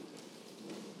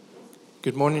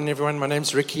Good morning, everyone. My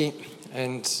name's Ricky,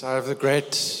 and I have the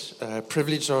great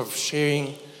privilege of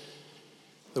sharing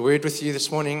the word with you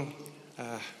this morning.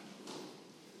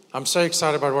 I'm so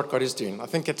excited about what God is doing. I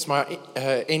think it's my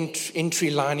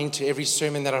entry line into every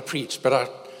sermon that I preach,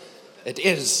 but it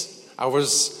is. I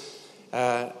was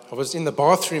in the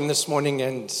bathroom this morning,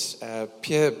 and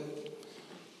Pierre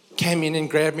came in and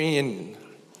grabbed me, and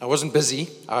I wasn't busy.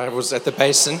 I was at the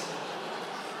basin,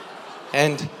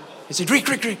 and he said, Rick,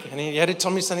 and he had to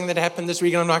tell me something that happened this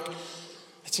week, and I'm like,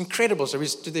 it's incredible. So we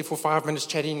stood there for 5 minutes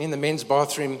chatting in the men's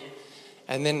bathroom,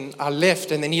 and then I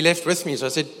left, and then he left with me. So I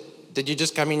said, did you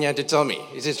just come in here to tell me?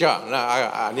 He says, yeah, no,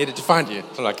 I needed to find you.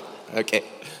 I'm like, okay.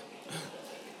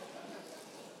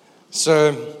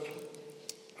 So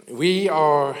we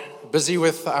are busy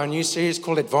with our new series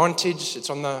called Advantage. It's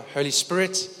on the Holy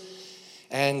Spirit,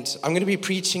 and I'm going to be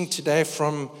preaching today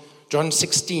from John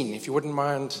 16, if you wouldn't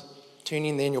mind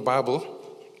turning there in your Bible.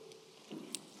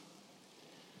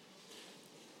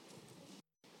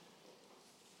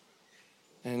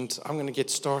 And I'm going to get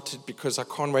started because I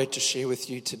can't wait to share with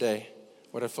you today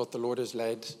what I felt the Lord has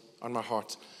laid on my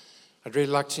heart. I'd really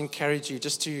like to encourage you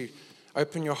just to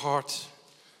open your heart,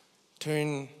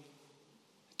 turn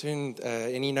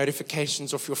any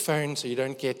notifications off your phone so you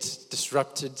don't get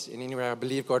disrupted in any way. I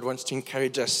believe God wants to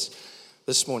encourage us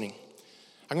this morning.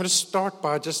 I'm going to start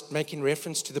by just making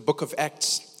reference to the book of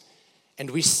Acts, and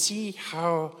we see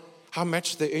how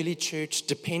much the early church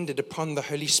depended upon the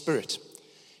Holy Spirit.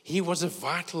 He was a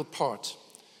vital part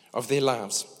of their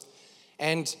lives.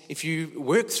 And if you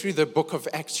work through the book of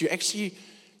Acts,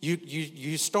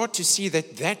 you start to see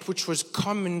that which was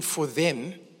common for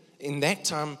them in that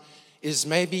time is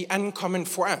maybe uncommon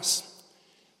for us,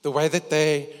 the way that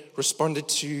they responded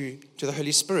to the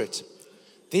Holy Spirit.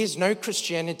 There's no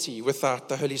Christianity without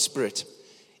the Holy Spirit.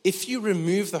 If you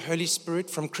remove the Holy Spirit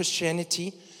from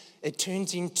Christianity, it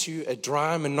turns into a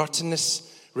dry,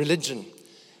 monotonous religion.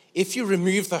 If you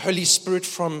remove the Holy Spirit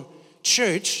from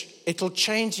church, it'll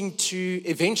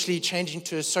eventually change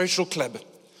into a social club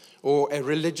or a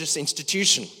religious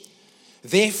institution.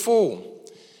 Therefore,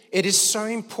 it is so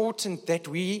important that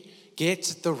we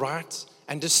get the right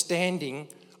understanding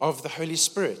of the Holy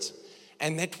Spirit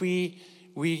and that we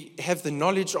have the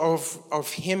knowledge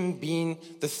of Him being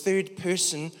the third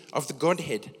person of the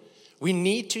Godhead. We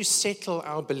need to settle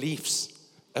our beliefs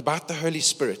about the Holy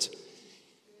Spirit.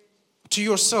 To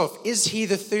yourself, is He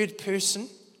the third person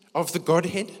of the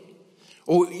Godhead?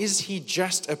 Or is He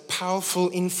just a powerful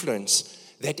influence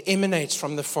that emanates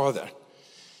from the Father?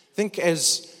 I think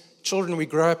as children we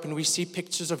grow up and we see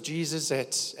pictures of Jesus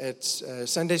at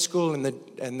Sunday school and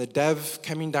the dove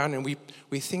coming down, and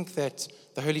we think that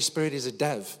the Holy Spirit is a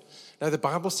dove. Now the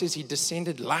Bible says He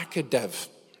descended like a dove.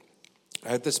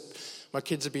 My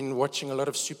kids have been watching a lot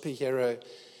of superhero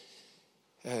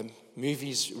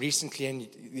movies recently, and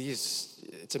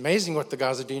it's amazing what the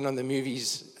guys are doing on the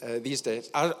movies these days.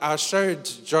 I showed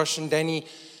Josh and Danny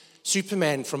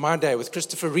Superman from my day with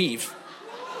Christopher Reeve,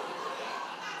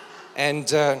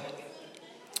 and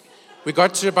we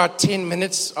got to about 10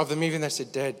 minutes of the movie, and they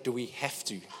said, Dad, do we have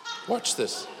to watch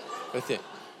this with you?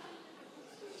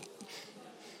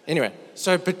 Anyway,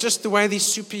 but just the way these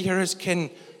superheroes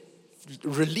can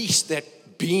release that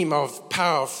beam of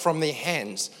power from their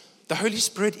hands, the Holy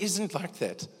Spirit isn't like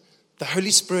that. The Holy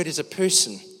Spirit is a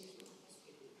person.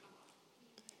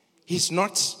 He's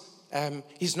not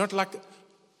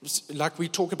like we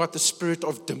talk about the spirit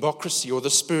of democracy or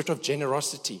the spirit of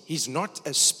generosity. He's not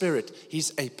a spirit.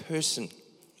 He's a person.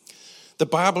 The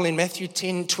Bible in Matthew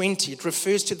 10:20, it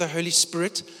refers to the Holy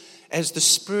Spirit as the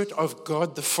Spirit of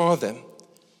God the Father.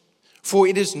 For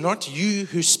it is not you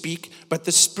who speak, but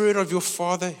the Spirit of your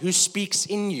Father who speaks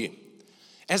in you.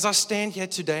 As I stand here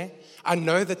today, I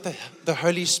know that the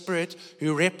Holy Spirit,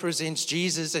 who represents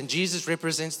Jesus, and Jesus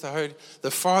represents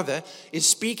the Father, is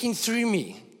speaking through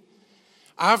me.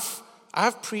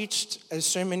 I've preached a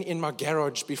sermon in my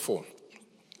garage before.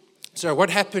 So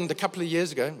what happened a couple of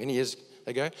years ago, many years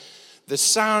ago, the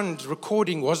sound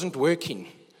recording wasn't working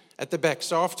at the back.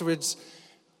 So afterwards,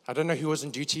 I don't know who was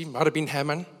on duty, might have been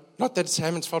Hammond. Not that it's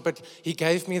Hammond's fault, but he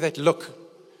gave me that look.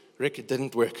 Rick, it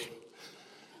didn't work.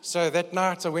 So that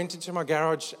night I went into my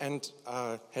garage and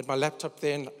had my laptop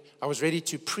there, and I was ready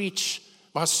to preach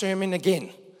my sermon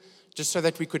again, just so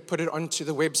that we could put it onto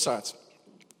the website.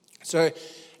 So I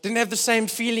didn't have the same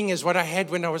feeling as what I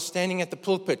had when I was standing at the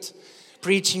pulpit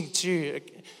preaching to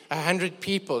 100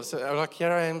 people. So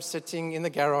here I am sitting in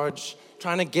the garage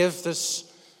trying to give this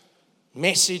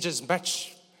message as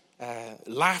much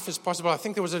life as possible. I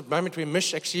think there was a moment where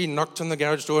Mish actually knocked on the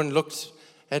garage door and looked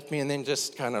at me and then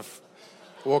just kind of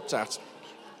walked out.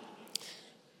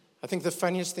 I think the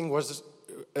funniest thing was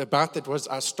about that was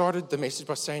I started the message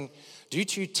by saying, due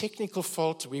to technical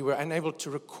fault, we were unable to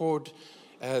record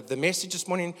the message this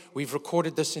morning. We've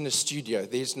recorded this in a studio.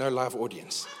 There's no live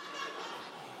audience.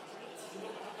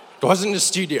 It wasn't a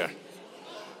studio.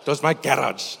 It was my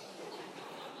garage.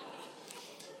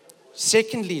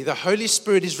 Secondly, the Holy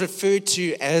Spirit is referred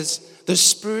to as the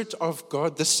Spirit of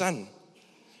God the Son.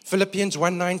 Philippians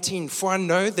 1:19, for I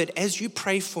know that as you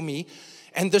pray for me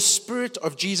and the Spirit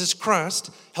of Jesus Christ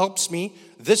helps me,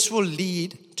 this will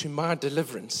lead to my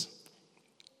deliverance.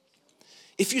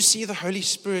 If you see the Holy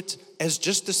Spirit as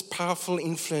just this powerful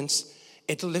influence,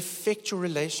 it'll affect your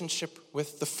relationship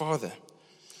with the Father.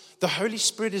 The Holy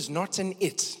Spirit is not an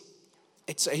it,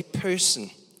 it's a person.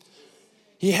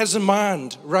 He has a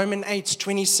mind, Romans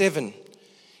 8:27.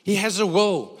 He has a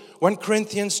will, 1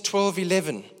 Corinthians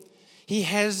 12:11. He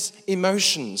has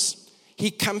emotions. He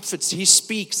comforts, he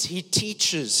speaks, he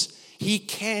teaches. He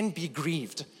can be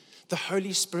grieved. The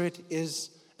Holy Spirit is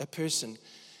a person.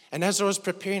 And as I was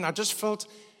preparing, I just felt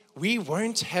we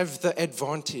won't have the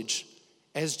advantage,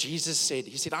 as Jesus said.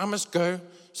 He said, I must go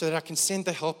so that I can send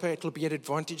the helper. It will be an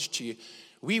advantage to you.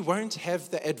 We won't have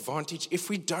the advantage if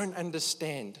we don't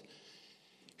understand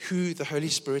who the Holy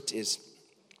Spirit is.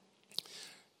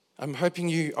 I'm hoping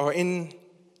you are in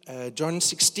John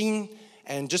 16,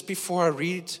 and just before I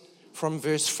read from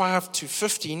verse 5 to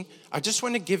 15, I just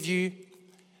want to give you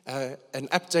an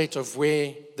update of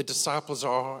where the disciples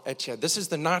are at here. This is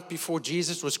the night before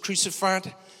Jesus was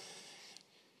crucified.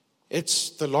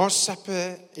 It's the Last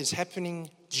Supper is happening.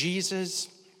 Jesus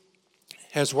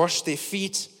has washed their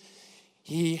feet.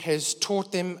 He has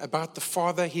taught them about the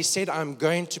Father. He said, I'm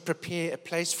going to prepare a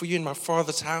place for you in my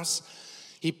Father's house.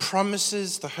 He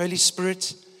promises the Holy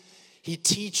Spirit. He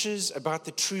teaches about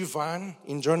the true vine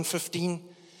in John 15.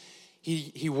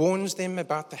 He warns them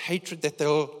about the hatred that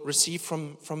they'll receive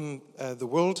from the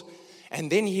world.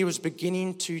 And then he was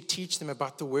beginning to teach them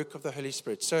about the work of the Holy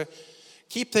Spirit. So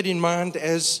keep that in mind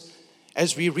as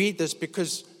we read this,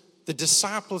 because the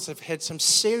disciples have had some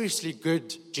seriously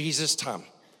good Jesus time.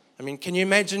 I mean, can you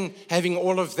imagine having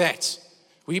all of that?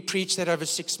 We preached that over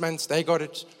 6 months. They got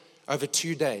it over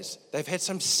 2 days. They've had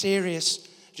some serious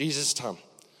Jesus time.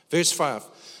 Verse 5,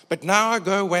 but now I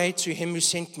go away to him who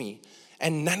sent me,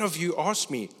 and none of you ask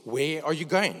me, where are you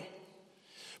going?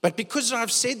 But because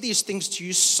I've said these things to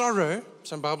you, sorrow,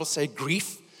 some Bibles say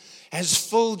grief, has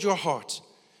filled your heart.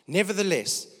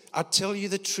 Nevertheless, I tell you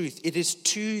the truth, it is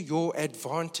to your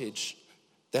advantage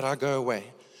that I go away.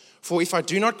 For if I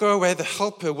do not go away, the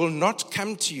helper will not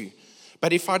come to you.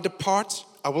 But if I depart,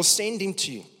 I will send him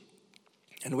to you.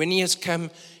 And when he has come,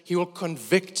 he will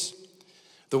convict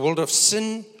the world of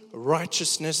sin,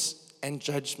 righteousness, and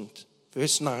judgment.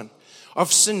 Verse 9.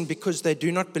 Of sin, because they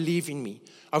do not believe in me.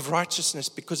 Of righteousness,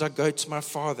 because I go to my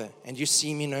Father, and you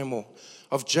see me no more.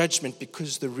 Of judgment,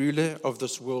 because the ruler of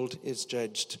this world is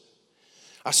judged.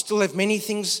 I still have many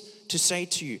things to say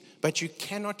to you, but you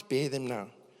cannot bear them now.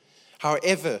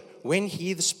 However, when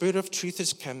he, the Spirit of truth,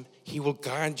 has come, he will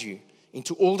guide you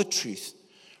into all the truth.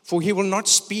 For he will not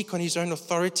speak on his own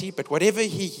authority, but whatever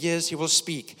he hears, he will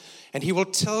speak. And he will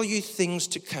tell you things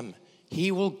to come.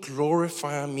 He will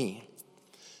glorify me.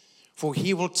 For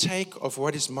he will take of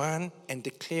what is mine and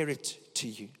declare it to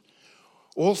you.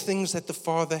 All things that the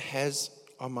Father has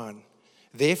are mine.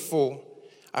 Therefore,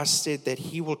 I said that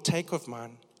he will take of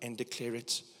mine and declare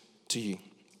it to you.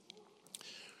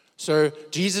 So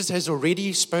Jesus has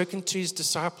already spoken to his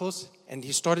disciples, and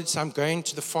he started, so I'm going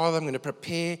to the Father, I'm going to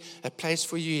prepare a place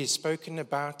for you. He's spoken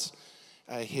about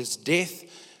his death,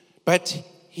 but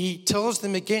he tells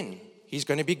them again, he's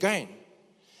going to be going.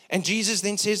 And Jesus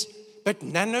then says, but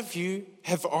none of you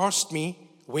have asked me,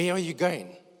 where are you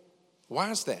going?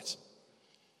 Why is that?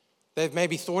 They've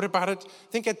maybe thought about it.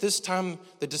 I think at this time,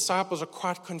 the disciples are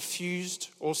quite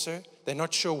confused also. They're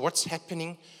not sure what's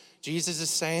happening. Jesus is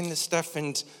saying this stuff,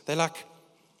 and they're like,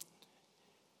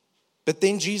 but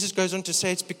then Jesus goes on to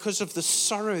say it's because of the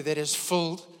sorrow that has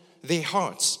filled their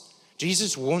hearts.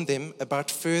 Jesus warned them about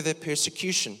further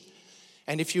persecution.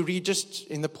 And if you read just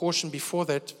in the portion before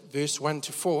that, verse 1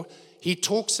 to 4, he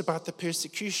talks about the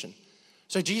persecution.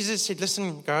 So Jesus said,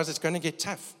 listen, guys, it's going to get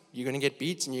tough. You're going to get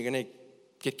beat, and you're going to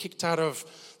get kicked out of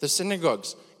the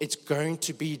synagogues. It's going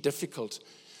to be difficult.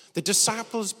 The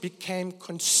disciples became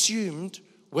consumed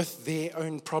with their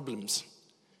own problems,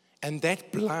 and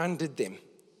that blinded them.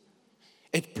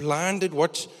 It blinded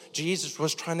what Jesus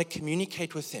was trying to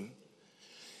communicate with them.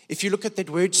 If you look at that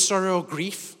word sorrow or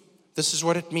grief, this is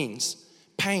what it means.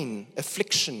 Pain,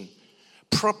 affliction,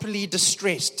 properly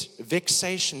distressed,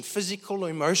 vexation, physical or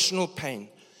emotional pain,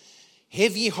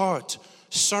 heavy heart,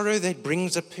 sorrow that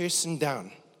brings a person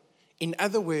down. In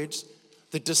other words,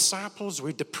 the disciples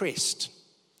were depressed.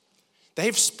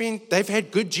 They've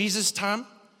had good Jesus time,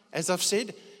 as I've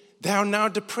said. They are now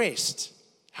depressed.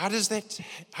 How does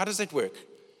that work?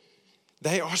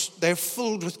 They're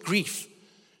filled with grief.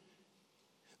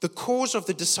 The cause of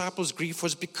the disciples' grief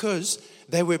was because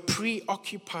they were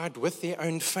preoccupied with their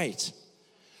own fate.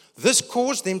 This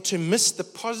caused them to miss the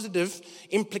positive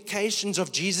implications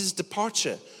of Jesus'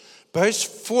 departure, both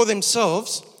for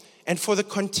themselves and for the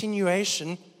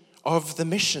continuation of the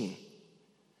mission.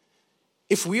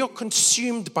 If we are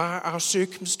consumed by our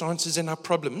circumstances and our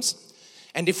problems,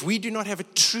 and if we do not have a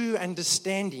true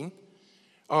understanding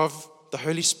of the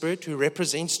Holy Spirit who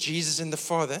represents Jesus and the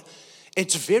Father,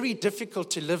 it's very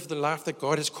difficult to live the life that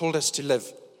God has called us to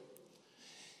live.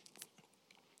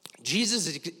 Jesus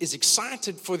is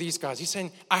excited for these guys. He's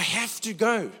saying, I have to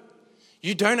go.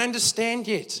 You don't understand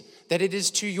yet that it is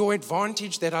to your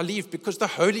advantage that I leave because the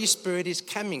Holy Spirit is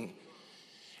coming.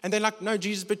 And they're like, no,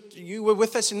 Jesus, but you were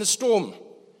with us in the storm.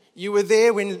 You were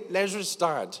there when Lazarus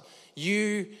died.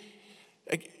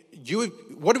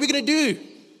 What are we going to do?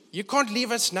 You can't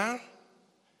leave us now.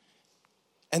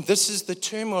 And this is the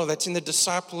turmoil that's in the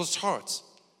disciples' hearts.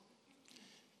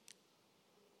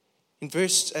 In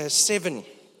verse 7,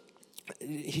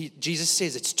 Jesus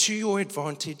says, it's to your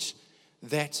advantage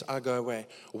that I go away.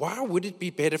 Why would it be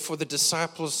better for the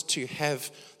disciples to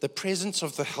have the presence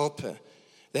of the Helper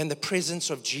than the presence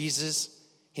of Jesus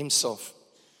himself?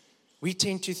 We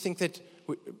tend to think that,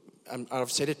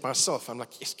 I've said it myself, I'm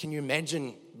like, yes, can you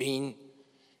imagine being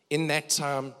in that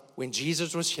time when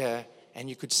Jesus was here and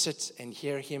you could sit and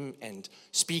hear him and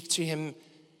speak to him?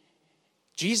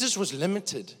 Jesus was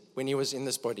limited when he was in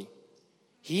this body.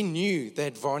 He knew the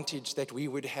advantage that we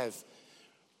would have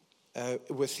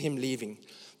with him leaving.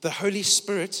 The Holy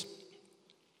Spirit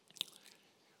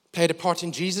played a part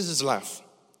in Jesus' life.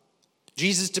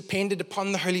 Jesus depended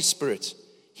upon the Holy Spirit.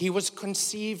 He was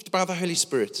conceived by the Holy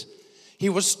Spirit. He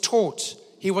was taught.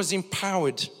 He was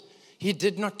empowered. He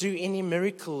did not do any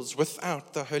miracles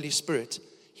without the Holy Spirit.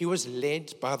 He was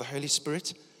led by the Holy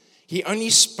Spirit. He only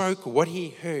spoke what he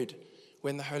heard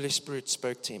when the Holy Spirit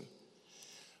spoke to him.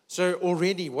 So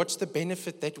already, what's the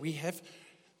benefit that we have?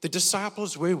 The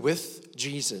disciples were with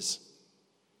Jesus.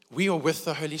 We are with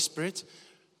the Holy Spirit,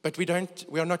 but we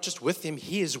are not just with him,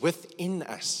 he is within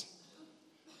us.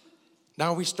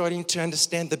 Now we're starting to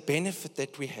understand the benefit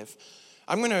that we have.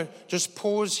 I'm going to just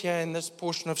pause here in this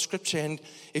portion of Scripture, and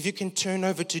if you can turn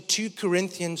over to 2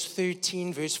 Corinthians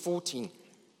 13, verse 14.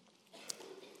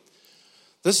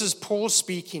 This is Paul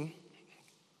speaking,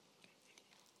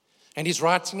 and he's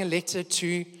writing a letter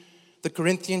to the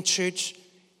Corinthian church,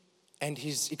 and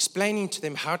he's explaining to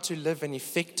them how to live an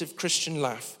effective Christian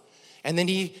life. And then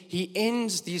he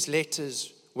ends these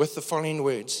letters with the following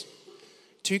words.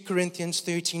 2 Corinthians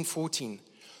 13:14.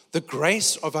 The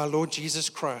grace of our Lord Jesus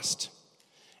Christ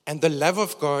and the love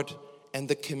of God and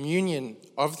the communion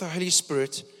of the Holy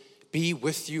Spirit be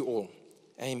with you all.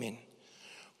 Amen.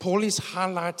 Paul is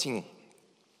highlighting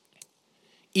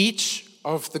each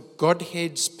of the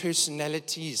Godhead's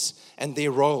personalities and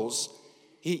their roles.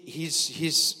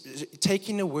 He's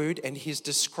taking a word and he's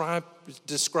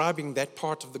describing that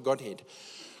part of the Godhead.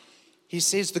 He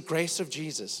says the grace of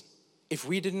Jesus. If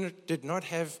we did not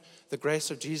have the grace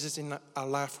of Jesus in our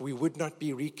life, we would not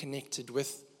be reconnected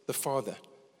with the Father.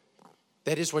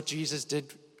 That is what Jesus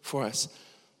did for us.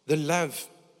 The love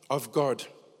of God.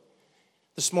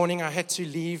 This morning I had to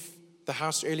leave the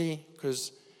house early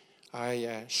because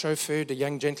I chauffeured a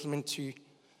young gentleman to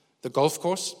the golf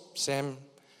course. Sam,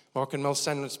 Mark and Mel's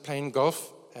son was playing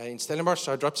golf in Stellenbosch,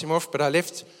 so I dropped him off. But I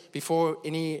left before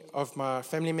any of my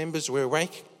family members were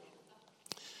awake.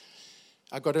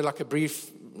 I got a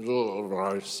brief,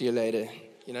 see you later,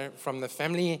 from the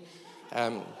family.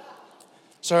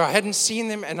 So I hadn't seen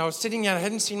them, and I was sitting here, I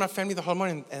hadn't seen my family the whole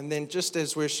morning. And then just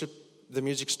as the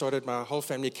music started, my whole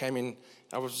family came in.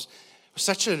 I was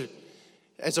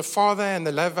as a father and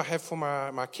the love I have for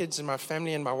my kids and my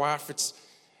family and my wife,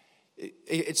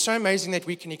 it's so amazing that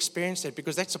we can experience that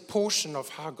because that's a portion of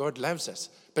how God loves us.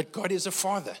 But God is a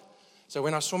father. So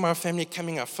when I saw my family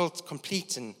coming, I felt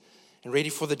complete and ready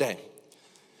for the day.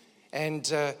 And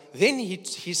then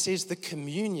he says the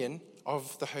communion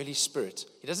of the Holy Spirit.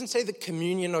 He doesn't say the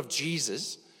communion of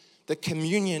Jesus, the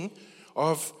communion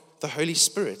of the Holy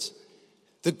Spirit.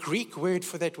 The Greek word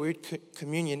for that word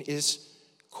communion is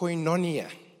koinonia.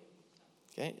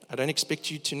 Okay? I don't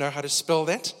expect you to know how to spell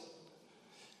that,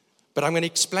 but I'm going to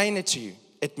explain it to you.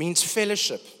 It means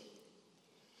fellowship,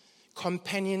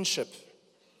 companionship,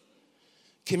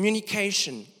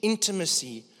 communication,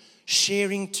 intimacy,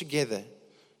 sharing together,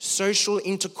 social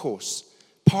intercourse,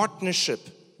 partnership,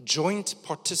 joint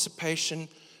participation,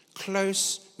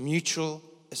 close mutual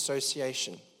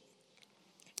association.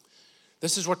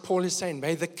 This is what Paul is saying.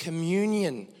 May the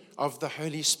communion of the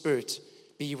Holy Spirit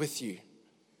be with you.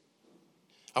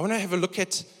 I want to have a look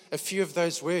at a few of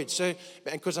those words. So,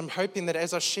 because I'm hoping that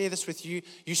as I share this with you,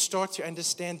 you start to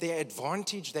understand the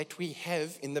advantage that we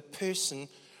have in the person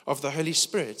of the Holy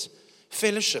Spirit.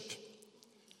 Fellowship.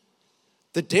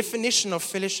 The definition of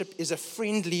fellowship is a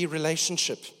friendly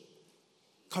relationship,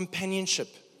 companionship,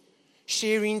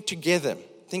 sharing together.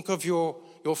 Think of your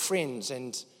friends,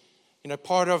 and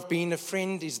part of being a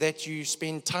friend is that you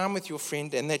spend time with your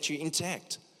friend and that you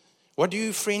interact. What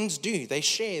do friends do? They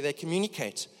share, they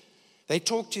communicate, they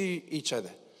talk to each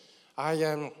other. I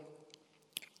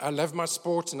love my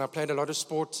sport, and I played a lot of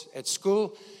sport at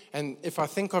school. And if I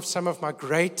think of some of my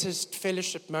greatest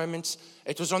fellowship moments,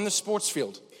 it was on the sports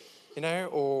field,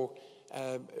 or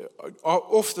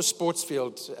off the sports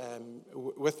field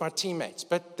with my teammates.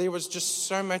 But there was just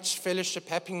so much fellowship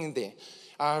happening there.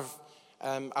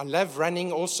 I love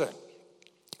running also.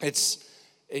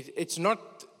 It's not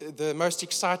the most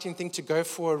exciting thing to go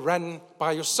for a run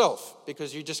by yourself,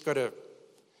 because you just got to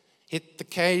hit the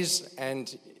Ks,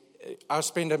 and I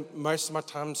spend most of my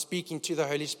time speaking to the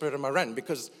Holy Spirit on my run,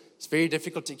 because it's very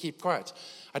difficult to keep quiet.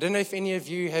 I don't know if any of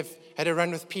you have had a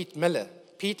run with Pete Miller.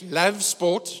 Pete loves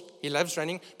sport, he loves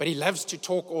running, but he loves to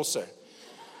talk also.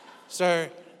 So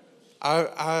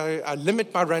I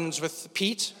limit my runs with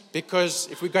Pete, because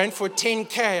if we're going for a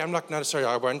 10K, I'm like, no, sorry,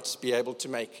 I won't be able to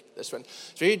make this one.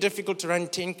 It's very difficult to run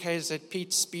 10Ks at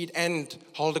Pete's speed and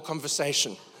hold a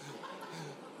conversation.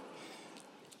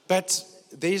 But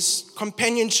there's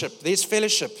companionship, there's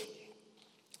fellowship.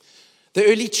 The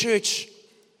early church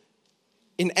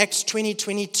in Acts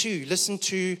 20:22, listen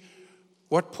to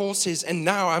what Paul says, and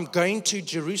now I'm going to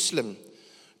Jerusalem,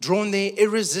 drawn there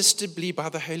irresistibly by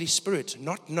the Holy Spirit,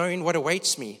 not knowing what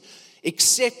awaits me,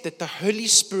 except that the Holy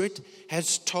Spirit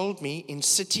has told me in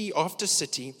city after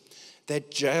city that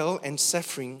jail and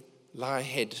suffering lie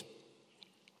ahead.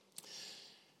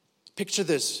 Picture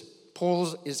this.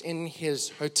 Paul is in his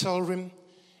hotel room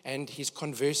and he's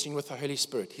conversing with the Holy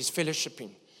Spirit. He's fellowshipping.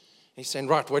 He's saying,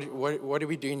 right, what are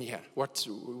we doing here? Where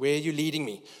are you leading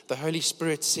me? The Holy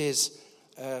Spirit says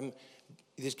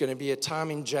there's going to be a time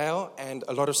in jail and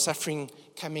a lot of suffering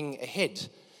coming ahead.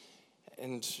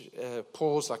 And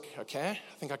Paul's like, okay,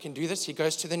 I think I can do this. He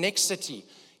goes to the next city.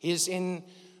 He's in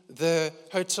the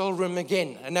hotel room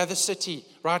again, another city.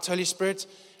 Right, Holy Spirit,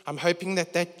 I'm hoping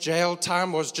that jail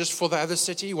time was just for the other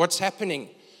city. What's happening?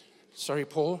 Sorry,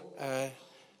 Paul.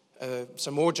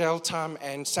 Some more jail time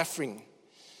and suffering.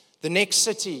 The next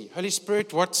city. Holy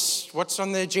Spirit, what's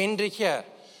on the agenda here?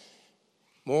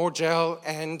 More jail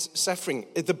and suffering.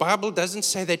 The Bible doesn't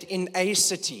say that in a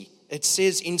city. It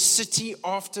says in city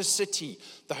after city,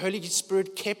 the Holy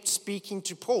Spirit kept speaking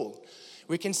to Paul.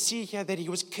 We can see here that he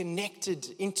was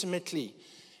connected intimately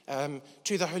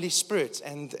to the Holy Spirit,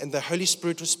 and the Holy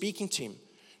Spirit was speaking to him.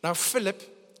 Now, Philip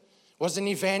was an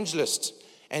evangelist,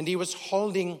 and he was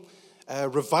holding a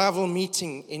revival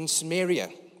meeting in Samaria.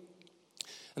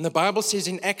 And the Bible says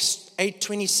in Acts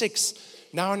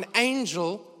 8:26, now an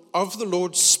angel of the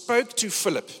Lord spoke to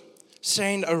Philip,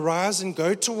 saying, arise and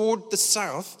go toward the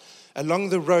south along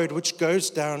the road which goes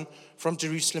down from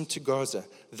Jerusalem to Gaza.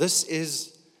 This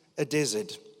is a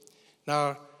desert.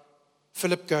 Now,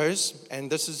 Philip goes,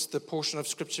 and this is the portion of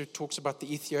scripture that talks about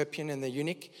the Ethiopian and the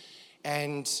eunuch,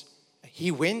 and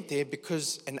he went there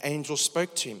because an angel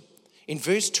spoke to him. In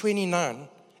verse 29,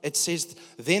 it says,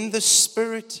 then the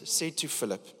Spirit said to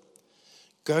Philip,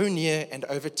 go near and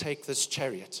overtake this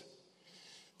chariot.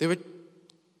 There were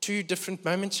two different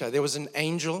moments here. There was an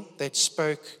angel that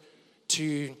spoke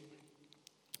to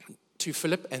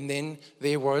Philip, and then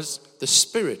there was the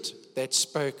Spirit that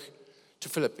spoke to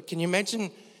Philip. Can you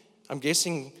imagine? I'm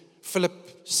guessing Philip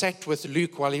sat with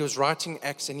Luke while he was writing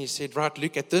Acts, and he said, right,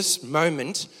 Luke, at this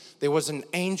moment, there was an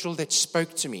angel that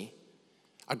spoke to me.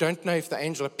 I don't know if the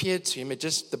angel appeared to him.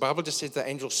 The Bible just says the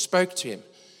angel spoke to him.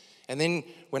 And then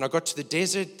when I got to the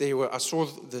desert, I saw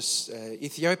this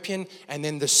Ethiopian, and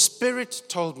then the Spirit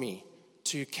told me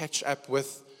to catch up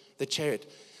with the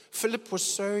chariot. Philip was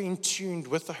so in tune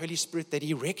with the Holy Spirit that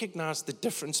he recognized the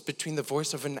difference between the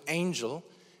voice of an angel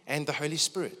and the Holy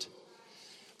Spirit.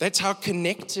 That's how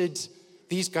connected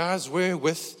these guys were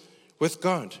with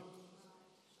God.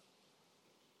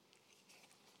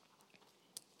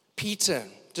 Peter,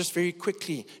 just very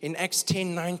quickly, in Acts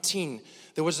 10:19,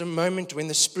 there was a moment when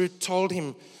the Spirit told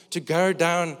him to go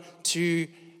down to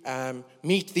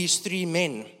meet these three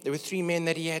men. There were three men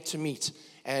that he had to meet,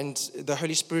 and the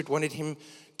Holy Spirit wanted him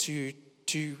to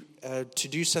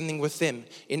do something with them.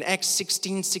 In Acts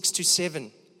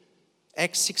 16:6-7,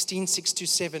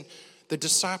 the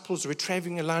disciples were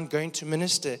traveling around going to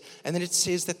minister, and then it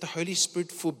says that the Holy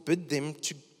Spirit forbid them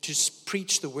to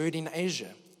preach the word in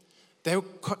Asia. They were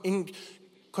in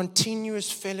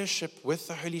continuous fellowship with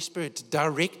the Holy Spirit,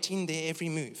 directing their every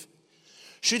move.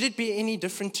 Should it be any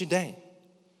different today?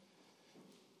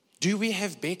 Do we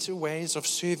have better ways of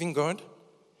serving God?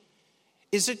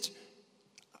 Is it,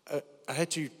 I had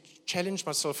to challenge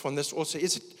myself on this also,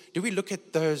 do we look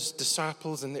at those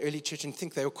disciples in the early church and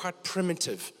think they were quite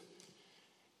primitive?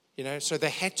 So they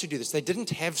had to do this. They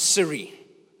didn't have Siri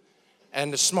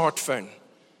and a smartphone.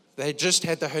 They just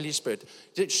had the Holy Spirit.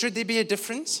 Should there be a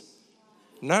difference?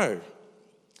 No.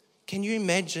 Can you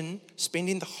imagine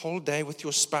spending the whole day with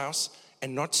your spouse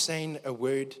and not saying a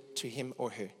word to him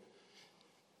or her?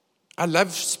 I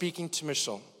love speaking to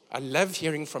Michelle. I love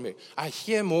hearing from her. I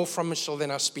hear more from Michelle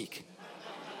than I speak.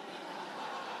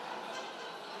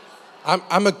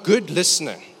 I'm a good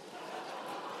listener.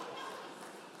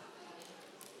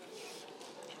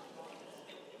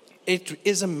 It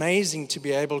is amazing to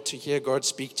be able to hear God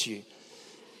speak to you.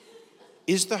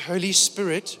 Is the Holy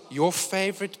Spirit your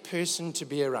favorite person to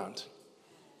be around?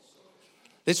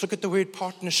 Let's look at the word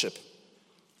partnership.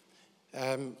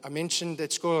 I mentioned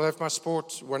at school I have my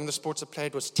sport. One of the sports I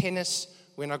played was tennis.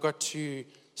 When I got to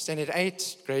standard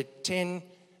 8, grade 10,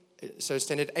 so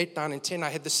standard 8, 9, and 10, I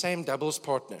had the same doubles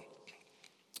partner.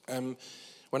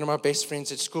 One of my best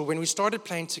friends at school. When we started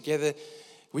playing together,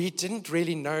 we didn't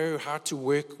really know how to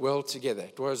work well together.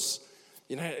 It was,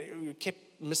 we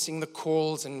kept missing the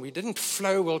calls and we didn't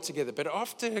flow well together. But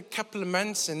after a couple of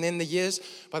months and then the years,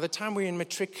 by the time we were in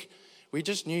matric, we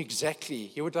just knew exactly.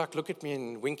 He would look at me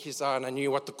and wink his eye and I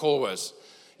knew what the call was.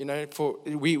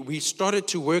 We started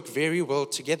to work very well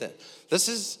together. This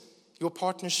is your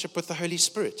partnership with the Holy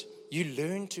Spirit. You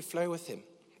learn to flow with him.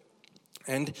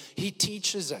 And he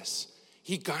teaches us.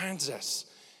 He guides us.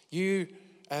 You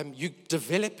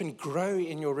develop and grow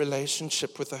in your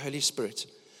relationship with the Holy Spirit.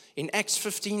 In Acts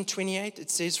 15:28, it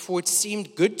says, "For it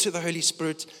seemed good to the Holy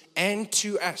Spirit and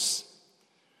to us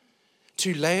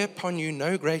to lay upon you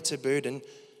no greater burden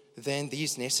than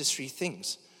these necessary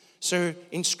things." So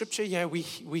in Scripture,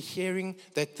 we're hearing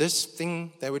that this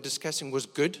thing they were discussing was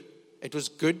good. It was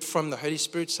good from the Holy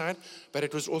Spirit side, but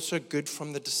it was also good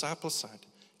from the disciple side.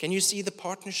 Can you see the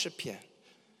partnership here?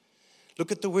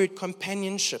 Look at the word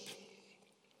companionship.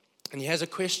 And he has a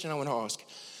question I want to ask.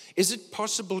 Is it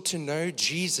possible to know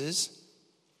Jesus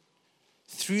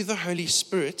through the Holy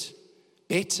Spirit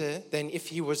better than if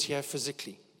he was here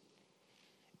physically?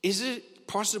 Is it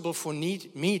possible for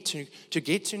me to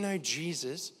get to know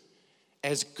Jesus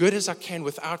as good as I can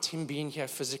without him being here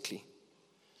physically?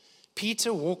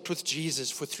 Peter walked with Jesus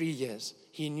for 3 years.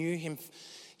 He knew him.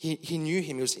 He knew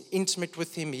him. He was intimate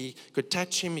with him. He could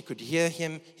touch him. He could hear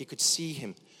him. He could see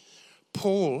him.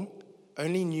 Paul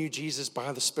only knew Jesus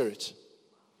by the Spirit.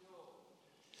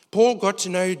 Paul got to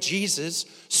know Jesus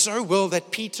so well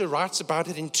that Peter writes about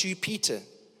it in 2 Peter.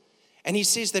 And he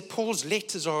says that Paul's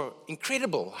letters are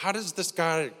incredible. How does this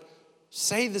guy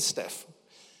say this stuff?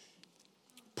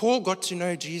 Paul got to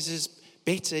know Jesus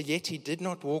better, yet he did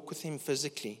not walk with him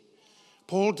physically.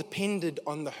 Paul depended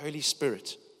on the Holy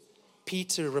Spirit.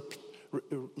 Peter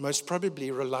most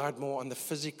probably relied more on the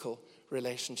physical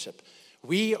relationship.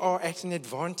 We are at an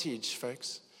advantage,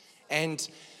 folks. And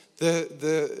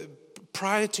the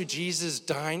prior to Jesus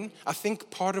dying, I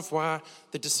think part of why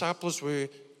the disciples were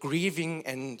grieving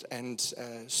and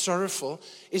sorrowful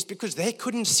is because they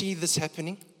couldn't see this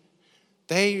happening.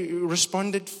 They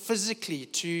responded physically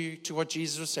to what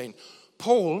Jesus was saying.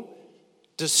 Paul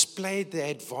displayed the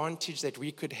advantage that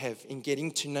we could have in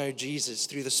getting to know Jesus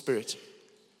through the Spirit.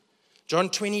 John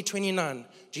 20:29,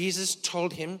 Jesus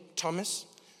told him, Thomas,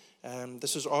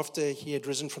 this was after he had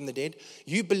risen from the dead,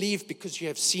 "You believe because you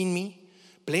have seen me.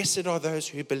 Blessed are those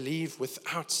who believe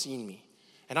without seeing me."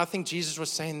 And I think Jesus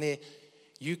was saying there,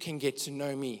 you can get to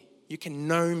know me. You can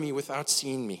know me without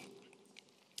seeing me.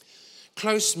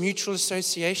 Close mutual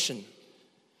association.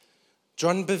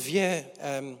 John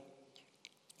Bevere,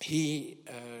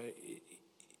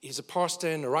 he's a pastor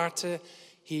and a writer.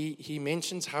 He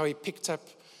mentions how he picked up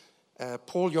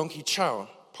Paul Yonggi Cho.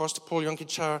 Pastor Paul Yonggi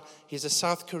Cho, he's a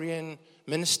South Korean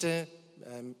minister.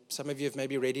 Some of you have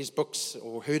maybe read his books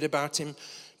or heard about him.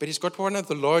 But he's got one of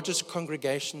the largest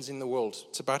congregations in the world.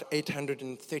 It's about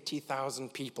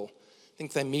 830,000 people. I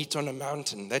think they meet on a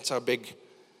mountain. That's how big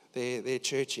their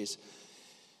church is.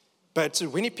 But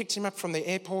when he picked him up from the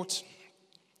airport,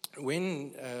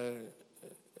 when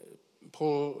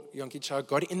Paul Yonggi Cho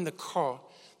got in the car,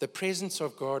 the presence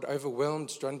of God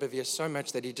overwhelmed John Bevere so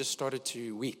much that he just started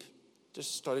to weep.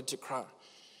 just started to cry.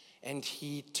 And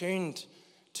he turned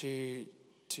to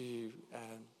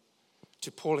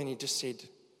Paul and he just said,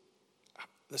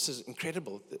 "This is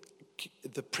incredible.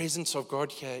 The presence of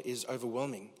God here is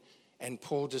overwhelming." And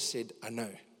Paul just said, "I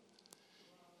know."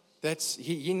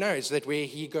 He knows that where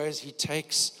he goes, he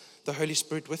takes the Holy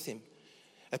Spirit with him.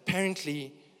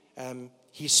 Apparently,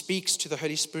 he speaks to the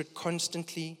Holy Spirit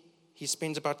constantly. He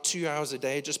spends about 2 hours a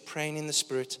day just praying in the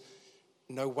Spirit.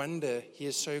 No wonder he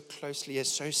is so closely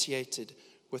associated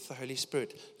with the Holy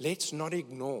Spirit. Let's not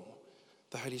ignore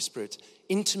the Holy Spirit.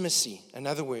 Intimacy,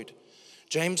 another word.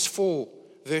 James 4,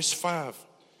 verse 5.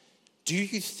 Do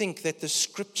you think that the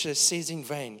scripture says in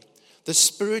vain, the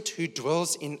Spirit who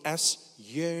dwells in us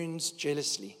yearns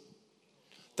jealously?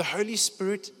 The Holy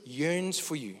Spirit yearns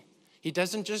for you. He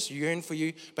doesn't just yearn for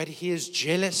you, but he is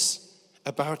jealous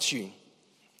about you.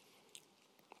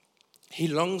 He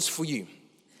longs for you.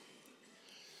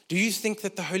 Do you think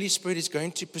that the Holy Spirit is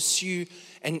going to pursue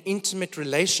an intimate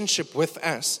relationship with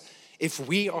us if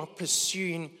we are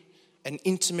pursuing an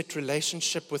intimate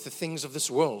relationship with the things of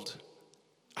this world?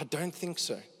 I don't think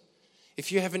so.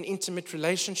 If you have an intimate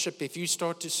relationship, if you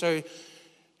start to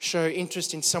show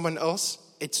interest in someone else,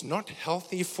 it's not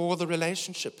healthy for the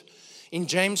relationship. In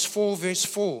James 4, verse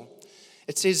 4,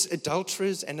 it says,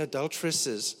 adulterers and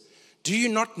adulteresses, do you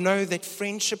not know that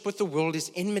friendship with the world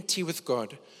is enmity with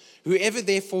God? Whoever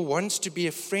therefore wants to be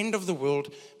a friend of the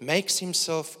world makes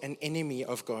himself an enemy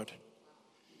of God.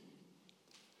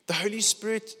 The Holy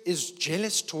Spirit is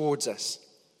jealous towards us.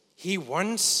 He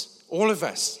wants all of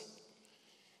us.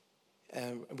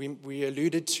 We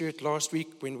alluded to it last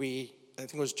week when I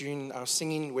think it was during our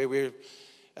singing, where we're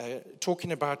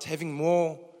talking about having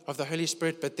more of the Holy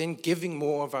Spirit, but then giving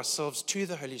more of ourselves to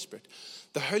the Holy Spirit.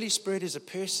 The Holy Spirit is a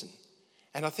person.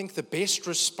 And I think the best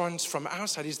response from our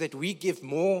side is that we give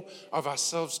more of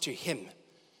ourselves to Him.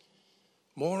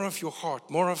 More of your heart,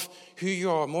 more of who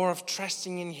you are, more of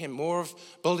trusting in Him, more of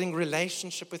building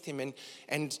relationship with Him,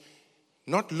 and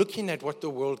not looking at what the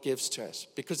world gives to us.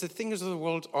 Because the things of the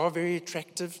world are very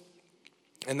attractive,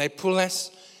 and they pull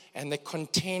us, and they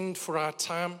contend for our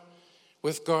time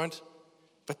with God.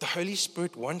 But the Holy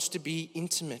Spirit wants to be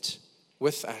intimate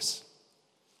with us.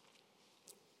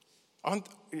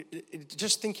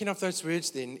 Just thinking of those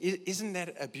words then, isn't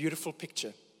that a beautiful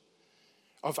picture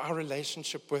of our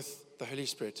relationship with the Holy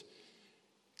Spirit?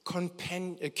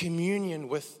 Communion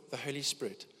with the Holy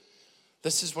Spirit.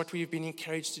 This is what we've been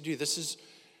encouraged to do. This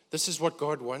is what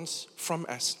God wants from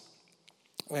us.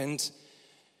 And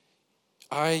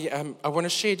I want to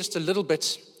share just a little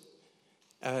bit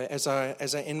as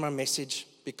I end my message,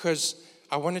 because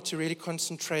I wanted to really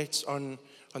concentrate on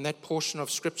that portion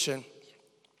of Scripture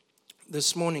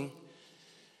this morning.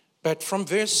 But from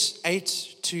verse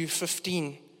 8 to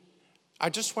 15, I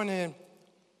just want to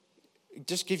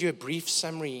just give you a brief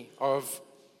summary of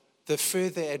the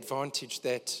further advantage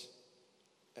that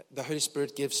the Holy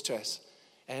Spirit gives to us.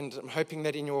 And I'm hoping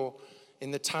that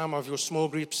in the time of your small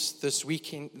groups this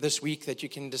week that you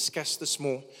can discuss this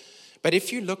more. But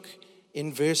if you look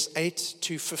in verse 8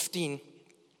 to 15,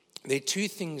 there are two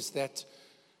things that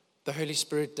the Holy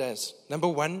Spirit does. Number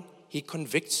one, He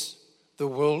convicts the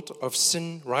world of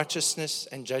sin, righteousness,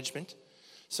 and judgment.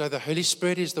 So the Holy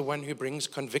Spirit is the one who brings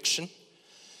conviction.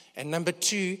 And number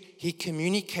two, He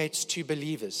communicates to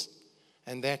believers.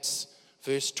 And that's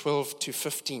verse 12 to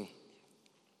 15.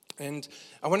 And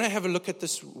I want to have a look at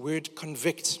this word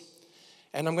convict.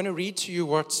 And I'm going to read to you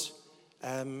what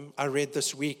I read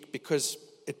this week, because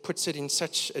it puts it in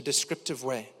such a descriptive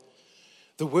way.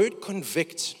 The word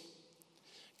convict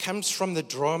comes from the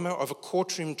drama of a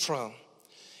courtroom trial.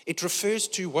 It refers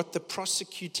to what the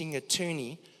prosecuting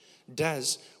attorney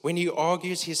does when he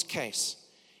argues his case.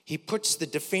 He puts the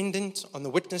defendant on the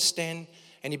witness stand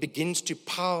and he begins to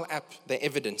pile up the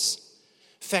evidence.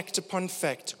 Fact upon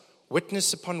fact,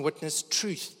 witness upon witness,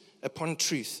 truth upon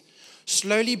truth,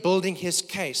 slowly building his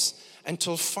case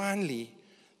until finally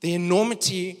the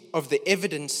enormity of the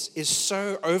evidence is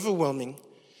so overwhelming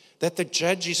that the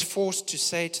judge is forced to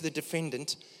say to the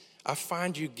defendant, I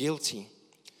find you guilty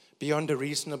beyond a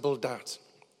reasonable doubt.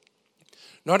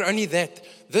 Not only that,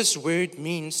 this word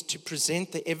means to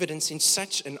present the evidence in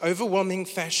such an overwhelming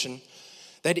fashion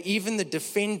that even the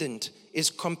defendant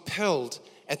is compelled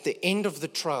at the end of the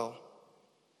trial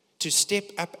to step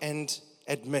up and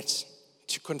admit,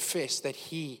 to confess that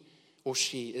he or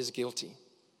she is guilty.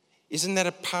 Isn't that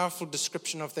a powerful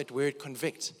description of that word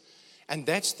convict? And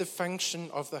that's the function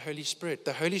of the Holy Spirit.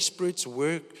 The Holy Spirit's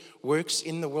works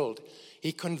in the world.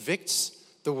 He convicts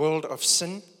the world of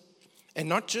sin, and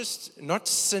not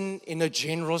sin in a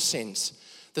general sense.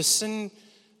 The sin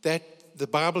that the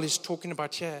Bible is talking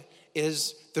about here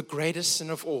is the greatest sin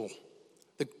of all.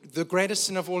 The greatest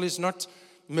sin of all is not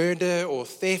murder or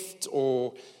theft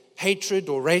or hatred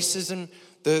or racism.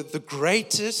 The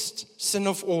greatest sin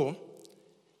of all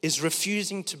is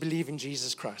refusing to believe in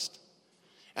Jesus Christ.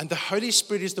 And the Holy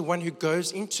Spirit is the one who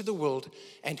goes into the world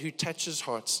and who touches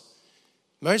hearts.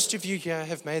 Most of you here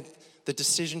have made the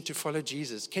decision to follow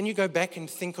Jesus. Can you go back and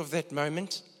think of that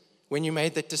moment when you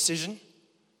made that decision?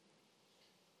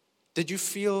 Did you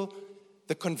feel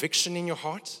the conviction in your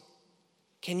heart?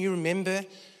 Can you remember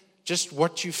just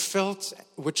what you felt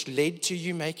which led to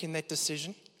you making that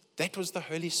decision? That was the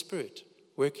Holy Spirit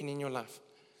working in your life.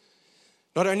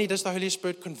 Not only does the Holy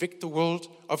Spirit convict the world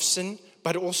of sin,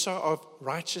 but also of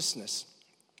righteousness.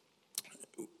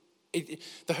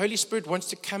 The Holy Spirit wants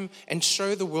to come and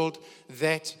show the world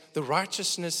that the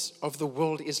righteousness of the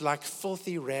world is like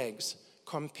filthy rags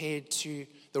compared to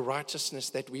the righteousness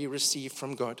that we receive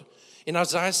from God. In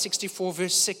Isaiah 64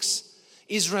 verse 6,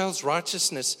 Israel's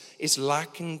righteousness is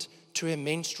likened to a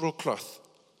menstrual cloth.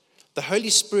 The Holy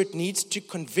Spirit needs to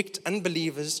convict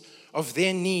unbelievers of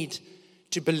their need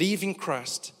to believe in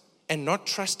Christ and not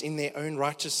trust in their own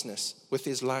righteousness, which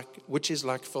is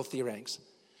like filthy rags.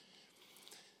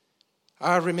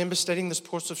 I remember studying this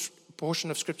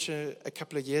portion of Scripture a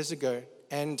couple of years ago,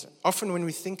 and often when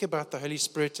we think about the Holy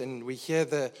Spirit and we hear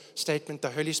the statement, the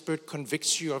Holy Spirit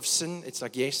convicts you of sin, it's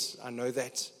like, yes, I know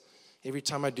that. Every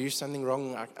time I do something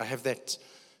wrong, I have that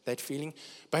feeling.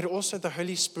 But also the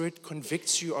Holy Spirit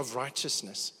convicts you of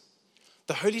righteousness.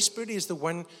 The Holy Spirit is the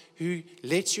one who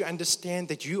lets you understand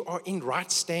that you are in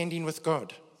right standing with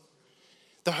God.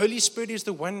 The Holy Spirit is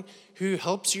the one who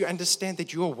helps you understand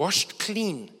that you are washed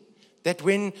clean. That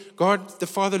when God the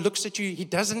Father looks at you, He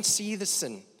doesn't see the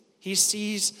sin. He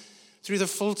sees through the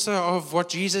filter of what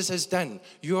Jesus has done.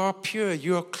 You are pure,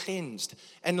 you are cleansed.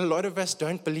 And a lot of us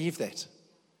don't believe that.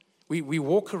 We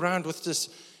walk around with this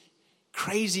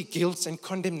crazy guilt and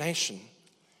condemnation,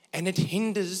 and it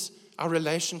hinders our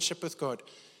relationship with God.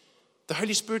 The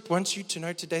Holy Spirit wants you to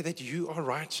know today that you are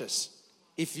righteous.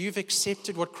 If you've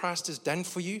accepted what Christ has done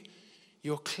for you,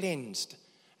 you're cleansed.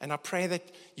 And I pray that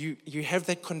you have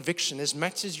that conviction. As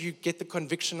much as you get the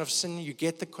conviction of sin, you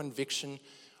get the conviction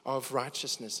of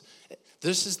righteousness.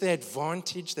 This is the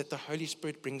advantage that the Holy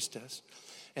Spirit brings to us.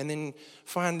 And then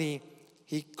finally,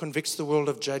 He convicts the world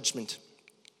of judgment.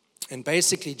 And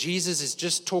basically, Jesus is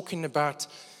just talking about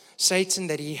Satan,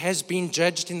 that he has been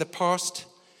judged in the past.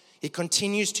 He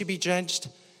continues to be judged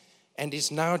and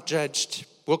is now judged,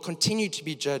 will continue to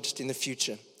be judged in the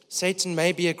future. Satan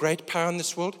may be a great power in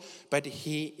this world, but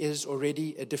he is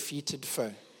already a defeated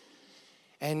foe.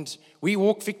 And we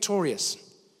walk victorious.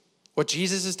 What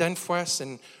Jesus has done for us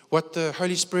and what the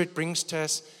Holy Spirit brings to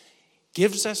us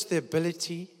gives us the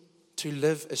ability to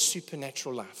live a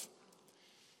supernatural life.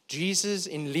 Jesus,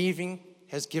 in leaving,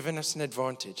 has given us an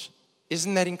advantage.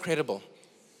 Isn't that incredible?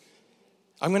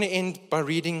 I'm going to end by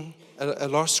reading a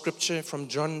last scripture from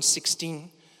John 16,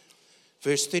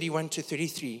 verse 31 to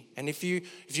 33. And if you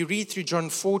read through John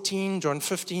 14, John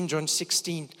 15, John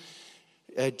 16,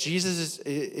 Jesus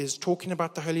is talking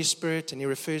about the Holy Spirit and he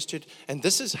refers to it. And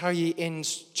this is how he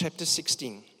ends chapter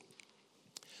 16.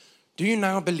 Do you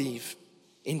now believe,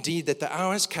 indeed, that the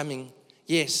hour is coming?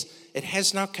 Yes, it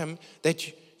has now come,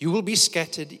 that you will be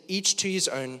scattered, each to his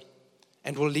own,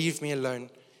 and will leave me alone.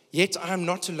 Yet I am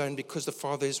not alone, because the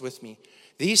Father is with me.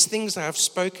 These things I have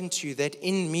spoken to you, that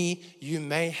in me you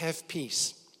may have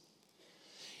peace.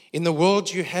 In the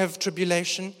world you have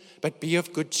tribulation, but be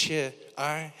of good cheer.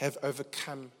 I have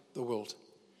overcome the world.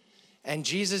 And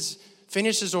Jesus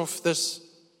finishes off this,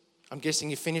 I'm guessing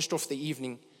he finished off the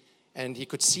evening, and he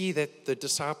could see that the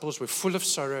disciples were full of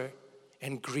sorrow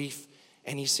and grief.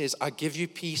 And he says, I give you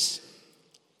peace.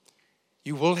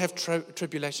 You will have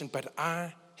tribulation, but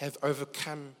I have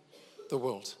overcome the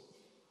world.